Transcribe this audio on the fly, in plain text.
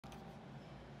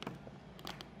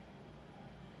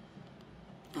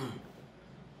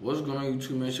What's going on,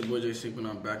 YouTube, man? It's your boy Cinco, and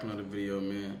I'm back another video,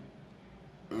 man.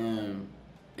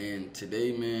 And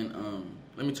today, man,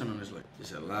 let me turn on this light.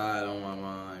 It's a lot on my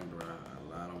mind, bro. A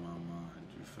lot on my mind.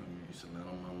 You feel me? It's a lot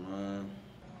on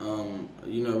my mind.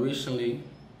 You know, recently,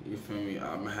 you feel me?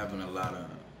 I've been having a lot of,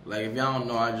 like, if y'all don't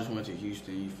know, I just went to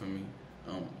Houston. You feel me?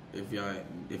 If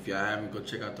y'all haven't, go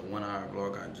check out the 1 hour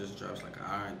vlog I just dropped. It's like 1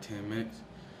 hour and 10 minutes.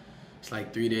 It's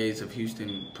like 3 days of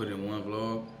Houston put in one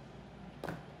vlog.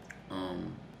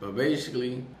 But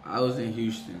basically, I was in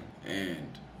Houston, and,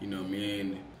 you know, me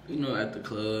and, you know, at the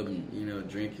club, and, you know,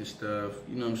 drinking stuff,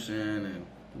 you know what I'm saying, and,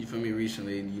 you feel me,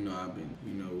 recently, you know, I've been,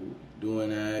 you know,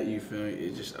 doing that, you feel me,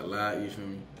 it's just a lot, you feel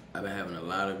me, I've been having a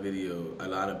lot of a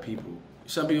lot of people,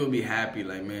 some people be happy,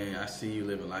 like, man, I see you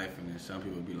living life, and then some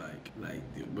people be like,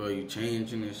 bro, you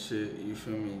changing and shit, you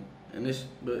feel me, and this,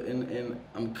 but,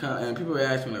 and people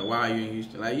ask me, like, why are you in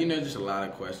Houston, like, you know, just a lot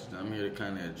of questions, I'm here to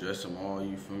kind of address them all,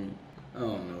 you feel me. I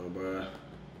don't know, bro.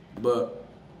 But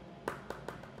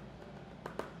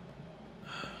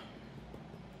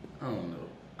I don't know.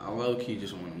 I low-key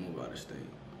just want to move out of state.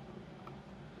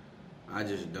 I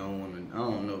just don't want to. I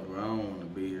don't know, bro. I don't want to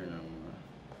be here no more.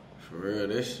 For real,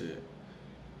 this shit.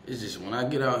 It's just when I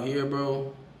get out here,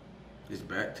 bro, it's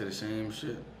back to the same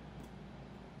shit.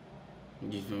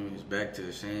 You feel me? It's back to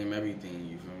the same everything.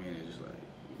 You feel me?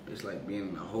 And it's like being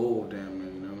in a hole, damn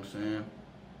near. You know what I'm saying?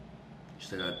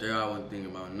 Stay out there, I wasn't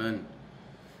thinking about nothing.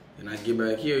 And I get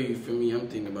back here, you feel me? I'm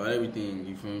thinking about everything,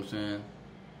 you feel what I'm saying?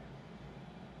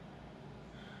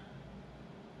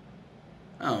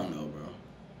 I don't know, bro.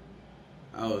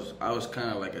 I was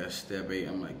kind of like at step 8.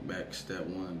 I'm like back step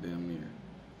 1, damn near.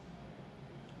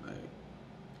 Like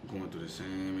going through the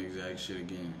same exact shit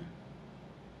again.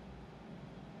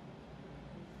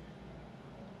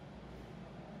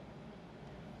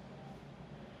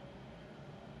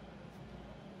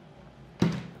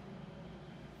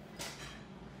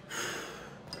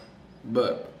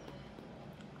 But,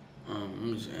 let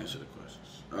me just answer the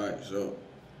questions. Alright, so,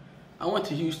 I went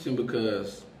to Houston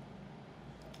because,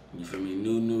 you feel me,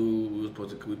 new, we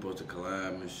supposed to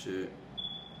collab and shit.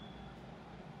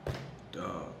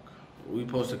 Dog. We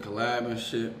supposed to collab and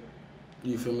shit,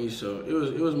 you feel me, so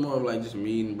it was more of like just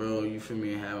meeting, bro, you feel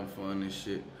me, and having fun and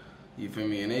shit, you feel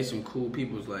me, and they some cool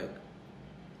peoples, like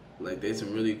they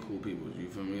some really cool peoples, you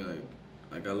feel me, like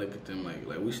I look at them like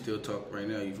we still talk right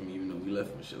now, you feel me, even though we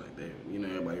left and shit like that. You know,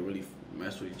 everybody really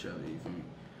mess with each other, you feel me?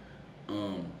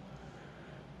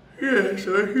 Yeah,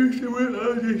 so Houston, I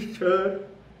was just trying,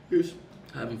 just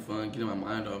having fun, getting my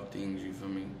mind off things, you feel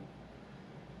me?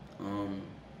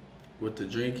 With the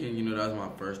drinking, you know, that was my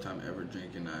first time ever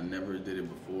drinking. I never did it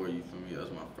before, you feel me? That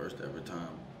was my first ever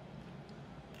time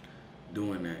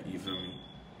doing that, you feel me?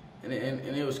 And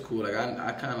it was cool, like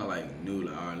I kind of like knew,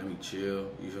 like, all right, let me chill,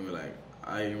 you feel me, like,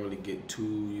 I didn't really get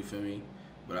too, you feel me?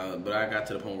 But I got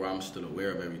to the point where I'm still aware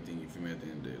of everything, you feel me, at the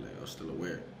end of the day. Like, I was still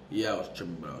aware. Yeah, I was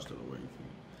tripping, but I was still aware, you feel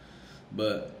me?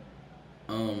 But,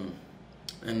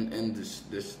 and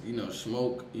this, you know,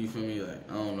 smoke, you feel me? Like,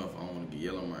 I don't know if I want to get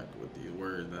yellow marked with these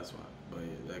words, that's why. But,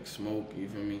 yeah, like, smoke, you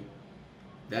feel me?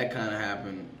 That kind of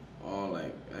happened,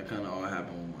 that kind of all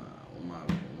happened when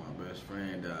my best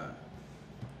friend died.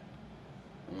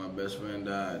 When my best friend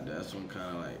died, that's when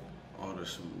kind of, like, all the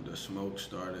smoke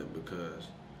started, because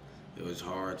it was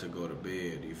hard to go to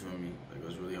bed, you feel me? Like, it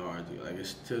was really hard to, like,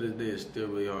 it's till this day, it's still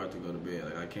really hard to go to bed.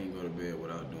 Like, I can't go to bed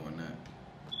without doing that.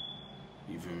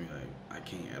 You feel me? Like, I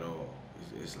can't at all.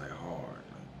 It's like hard.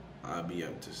 Like, I'll be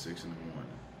up to 6 in the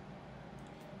morning.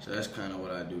 So that's kind of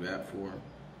what I do that for.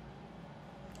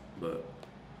 But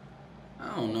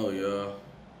I don't know, y'all.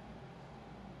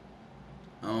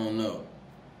 I don't know,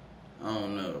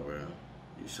 bro.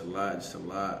 It's a lot. It's a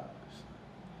lot,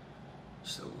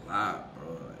 bro.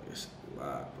 Like, it's a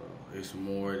lot, bro. It's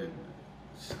more than,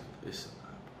 it's a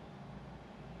lot, bro.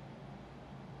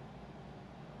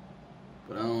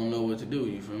 But I don't know what to do,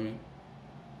 you feel me?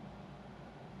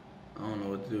 I don't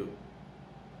know what to do.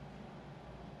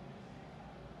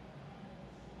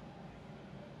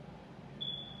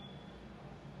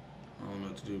 I don't know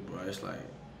what to do, bro. It's like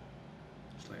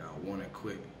I want to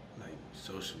quit, like,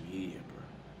 social media, bro.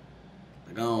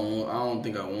 Like, I don't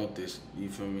think I want this, you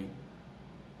feel me?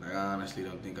 Like, I honestly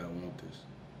don't think I want this.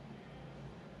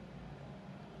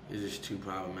 It's just too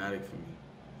problematic for me.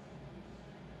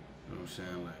 You know what I'm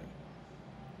saying? Like,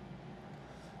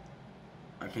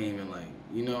 I can't even, like,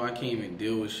 you know, I can't even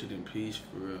deal with shit in peace,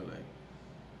 for real, like.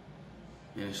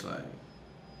 And it's like,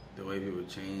 the way people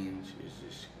change is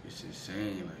just, it's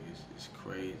insane, like, it's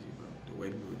crazy, bro. The way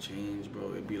people change,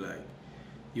 bro, it'd be like,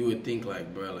 you would think,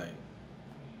 like, bro, like,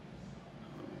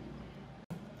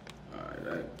 alright,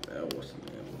 that wasn't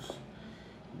it.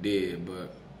 did,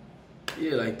 but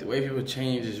yeah, like the way people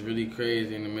change is really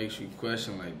crazy, and it makes you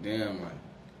question, like, damn, like,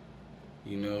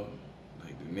 you know,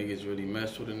 like the niggas really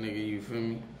mess with a nigga, you feel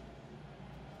me?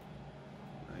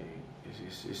 Like,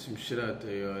 it's some shit out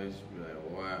there, y'all. It's just be like,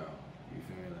 wow, you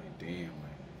feel me? Like, damn,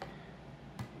 like,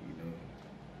 you know.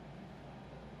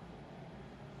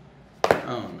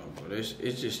 I don't know, but it's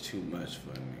just too much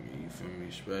for a nigga, you feel me?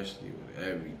 Especially with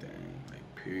everything, like,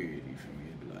 period, you feel me?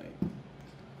 It'd be like,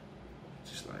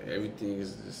 just like everything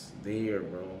is just there,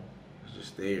 bro. It's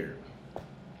just there.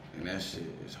 And that shit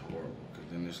is horrible, because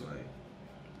then it's like,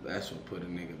 that's what put a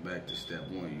nigga back to step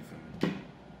one, you feel me?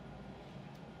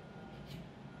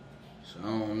 So I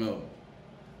don't know.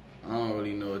 I don't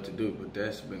really know what to do, but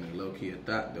that's been a low-key a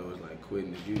thought, though, is like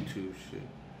quitting the YouTube shit.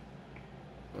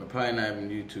 Or probably not even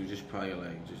YouTube, just probably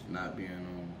like just not being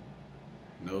on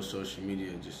no social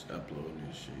media, just uploading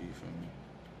this shit, you feel me?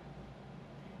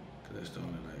 Cause that's the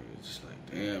only, like, it's just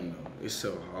like, damn, no, it's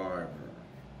so hard, bro.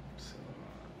 It's so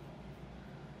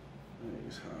hard.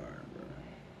 It's hard, bro.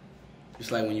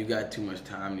 It's like when you got too much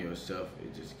time to yourself,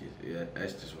 it just gets,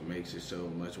 that's just what makes it so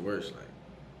much worse. Like,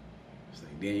 it's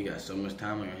like then you got so much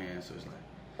time on your hands, so it's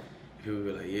like, people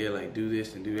be like, yeah, like do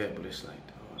this and do that, but it's like,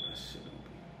 oh, that shit don't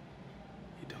be,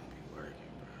 it don't be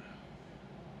working,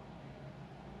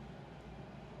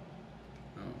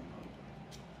 bro.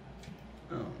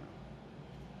 I don't know.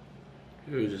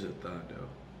 It was just a thought, though.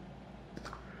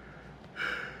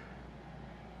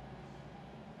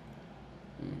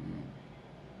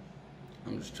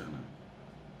 I'm just trying to.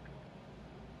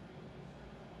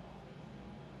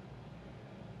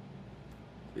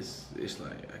 It's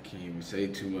like I can't even say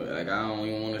too much. Like I don't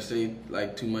even want to say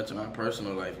like too much of my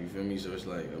personal life. You feel me? So it's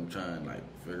like I'm trying to like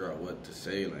figure out what to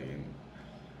say. Like and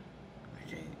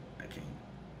I can't.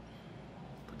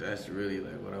 But that's really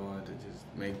like what I wanted to just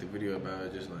make the video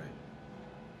about. Just like,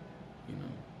 you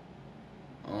know,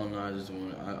 I don't know. I just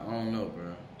want. I don't know,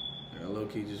 bro. Like, I low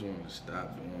key just want to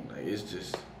stop doing. Like it's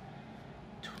just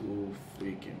too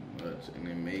freaking much,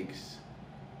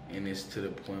 and it's to the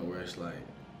point where it's like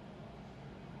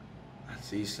I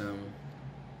see something,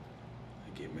 I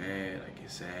get mad, I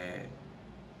get sad.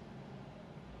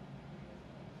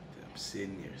 I'm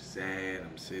sitting there sad.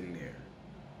 I'm sitting there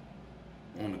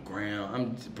on the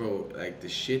ground. Bro, like the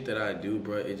shit that I do,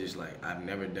 bro, it just like I've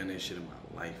never done this shit in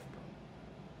my life, bro.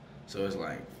 So it's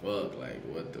like, fuck, like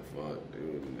what the fuck,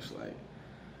 dude? And it's like,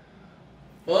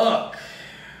 fuck.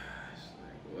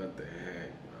 What the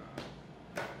heck,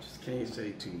 bro? Just can't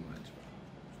say too much, bro.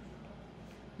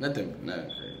 Nothing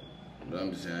crazy. But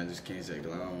I'm just saying, I just can't say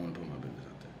because I don't want to put my business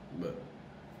out there. But,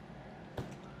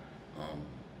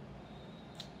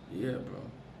 yeah, bro.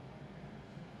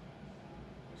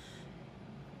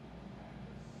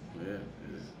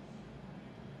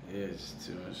 Yeah, it's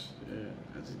too much. Yeah,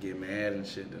 I just get mad and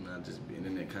shit, and I just be, and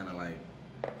then it kind of like,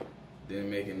 then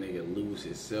make a nigga lose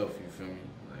himself, you feel me?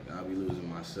 Like, I'll be losing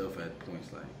myself at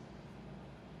points, like,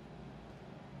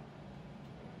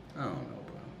 I don't know,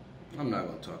 bro. I'm not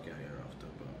gonna talk y'all here off though,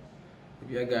 bro. If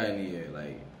y'all got any,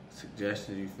 like,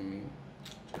 suggestions, you feel me?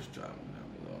 Just drop them down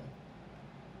below.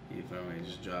 You feel me?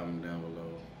 Just drop them down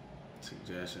below.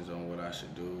 Suggestions on what I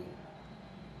should do.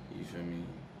 You feel me?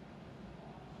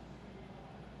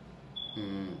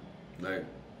 Like,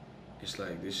 it's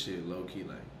like this shit low-key,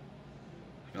 like,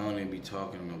 I don't even be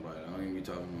talking to nobody. I don't even be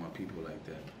talking to my people like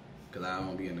that. Because I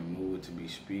don't be in the mood to be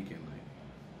speaking, like,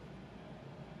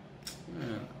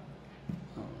 man,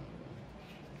 I don't know.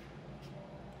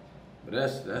 But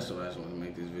that's what I just want to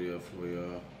make this video for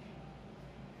y'all.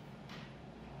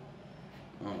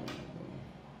 I don't know, bro.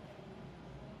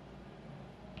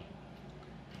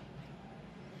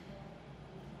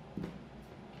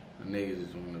 Niggas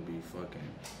just want to be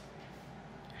fucking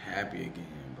happy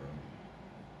again, bro.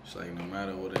 It's like no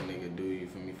matter what a nigga do, you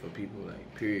feel me, for people,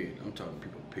 like, period. I'm talking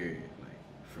people, period. Like,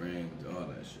 friends, all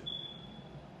that shit.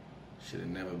 Shit'll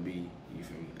never be, you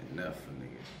feel me, enough for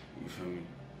niggas. You feel me?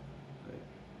 Like,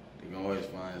 they gonna always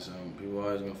find something, people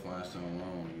always gonna find something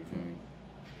wrong, you feel me?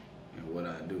 And what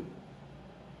I do.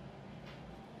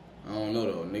 I don't know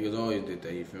though, niggas always did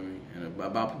that, you feel me? And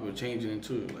about people changing it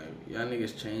too. Like, y'all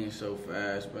niggas change so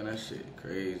fast, bro, that shit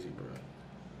crazy, bro.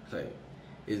 It's like,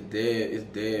 it's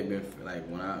dead, been, like,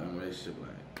 when I'm in a relationship,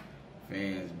 like,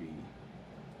 fans be,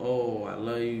 oh, I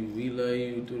love you, we love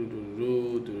you,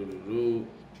 do-do-do-do-do,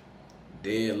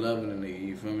 dead loving a nigga,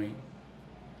 you feel me?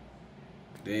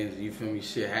 Then, you feel me,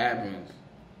 shit happens,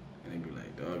 and they be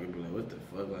like, dog, it be like, what the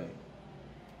fuck, like,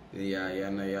 then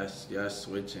y'all know y'all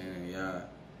switching, and y'all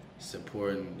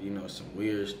supporting, you know, some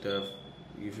weird stuff,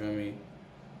 you feel me?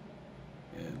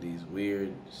 Yeah, these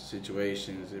weird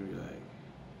situations, it be like,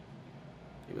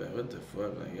 You be like, what the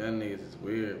fuck? Like, y'all niggas is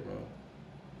weird, bro.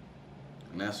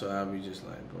 And that's why I be just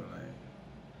like, bro, like.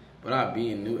 But I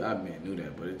knew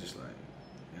that, but it's just like,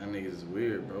 y'all niggas is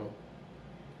weird, bro.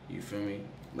 You feel me?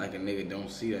 Like a nigga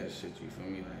don't see that shit, you feel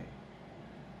me?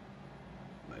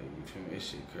 Like you feel me? This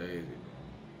shit crazy, bro.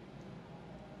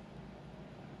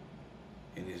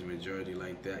 And it's majority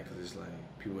like that, cause it's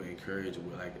like, people encourage,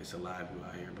 like, it's a lot of people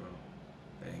out here, bro,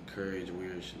 that encourage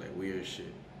weird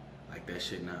shit. Like, that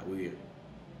shit not weird.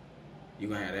 You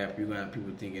gonna have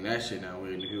people thinking that shit not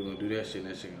weird, and people gonna do that shit,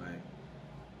 and that shit like,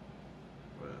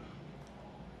 bro.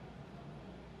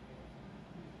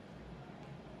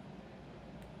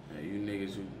 Man, you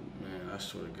niggas, man, I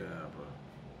swear to God, bro.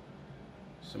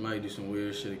 Somebody do some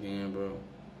weird shit again, bro.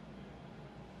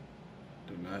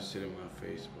 Do not sit in my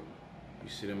face, bro. You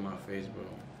sit in my face, bro.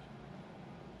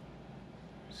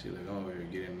 See, like, I'm over here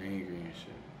getting angry and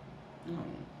shit.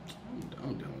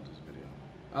 I'm done with this video.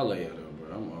 I'll lay it up,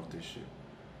 bro. I'm off this shit.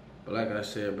 But like I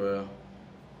said, bro.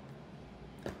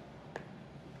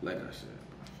 Like I said.